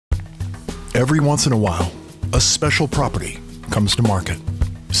Every once in a while, a special property comes to market.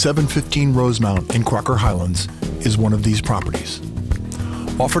 715 Rosemount in Crocker Highlands is one of these properties.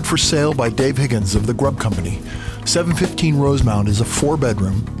 Offered for sale by Dave Higgins of the Grub Company, 715 Rosemount is a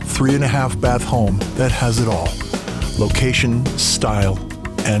 4-bedroom, 3.5-bath home that has it all: location, style,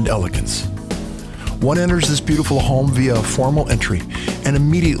 and elegance. One enters this beautiful home via a formal entry, and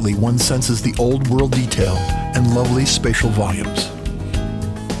immediately one senses the old-world detail and lovely spatial volumes.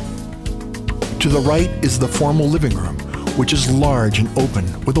 To the right is the formal living room, which is large and open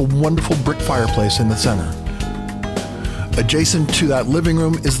with a wonderful brick fireplace in the center. Adjacent to that living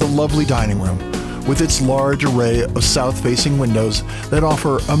room is the lovely dining room, with its large array of south-facing windows that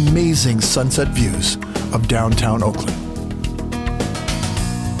offer amazing sunset views of downtown Oakland.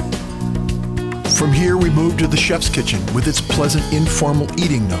 From here we move to the chef's kitchen with its pleasant informal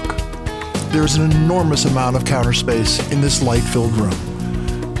eating nook. There's an enormous amount of counter space in this light-filled room.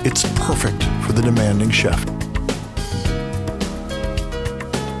 It's perfect for the demanding chef.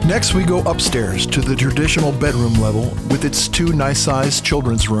 Next we go upstairs to the traditional bedroom level with its 2 nice-sized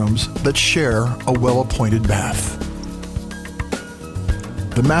children's rooms that share a well-appointed bath.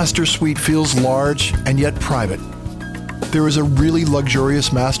 The master suite feels large and yet private. There is a really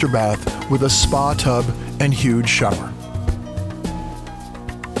luxurious master bath with a spa tub and huge shower.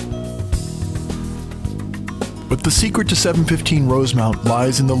 But the secret to 715 Rosemount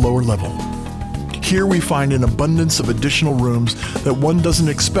lies in the lower level. Here we find an abundance of additional rooms that one doesn't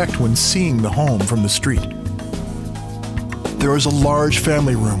expect when seeing the home from the street. There is a large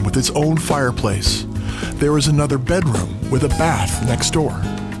family room with its own fireplace. There is another bedroom with a bath next door.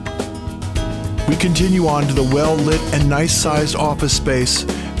 We continue on to the well-lit and nice-sized office space,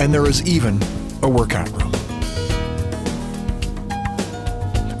 and there is even a workout room.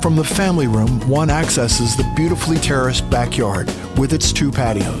 From the family room, one accesses the beautifully terraced backyard with its 2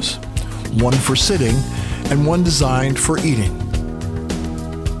 patios, one for sitting and one designed for eating.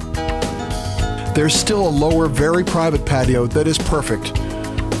 There's still a lower, very private patio that is perfect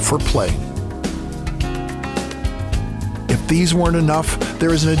for play. If these weren't enough,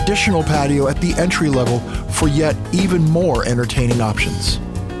 there is an additional patio at the entry level for yet even more entertaining options.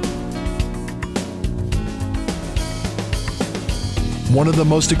 One of the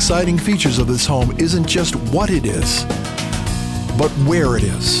most exciting features of this home isn't just what it is, but where it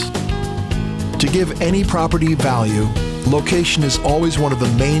is. To give any property value, location is always one of the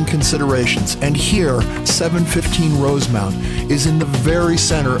main considerations, and here, 715 Rosemount is in the very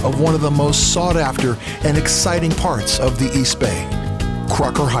center of one of the most sought-after and exciting parts of the East Bay,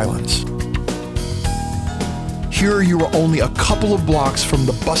 Crocker Highlands. Here you are only a couple of blocks from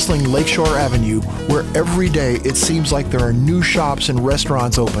the bustling Lakeshore Avenue, where every day it seems like there are new shops and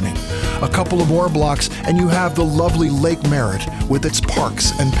restaurants opening. A couple of more blocks and you have the lovely Lake Merritt with its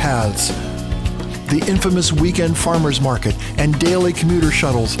parks and paths, the infamous weekend farmers market, and daily commuter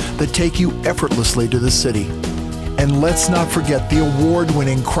shuttles that take you effortlessly to the city. And let's not forget the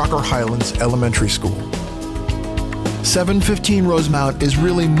award-winning Crocker Highlands Elementary School. 715 Rosemount is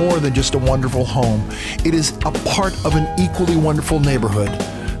really more than just a wonderful home. It is a part of an equally wonderful neighborhood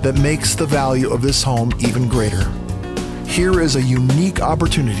that makes the value of this home even greater. Here is a unique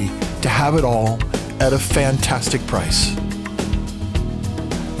opportunity to have it all at a fantastic price.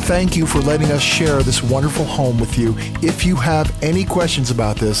 Thank you for letting us share this wonderful home with you. If you have any questions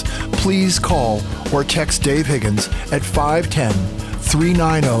about this, please call or text Dave Higgins at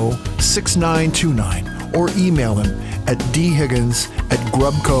 510-390-6929 or email him at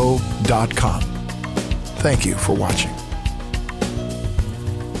dhiggins@grubco.com. Thank you for watching.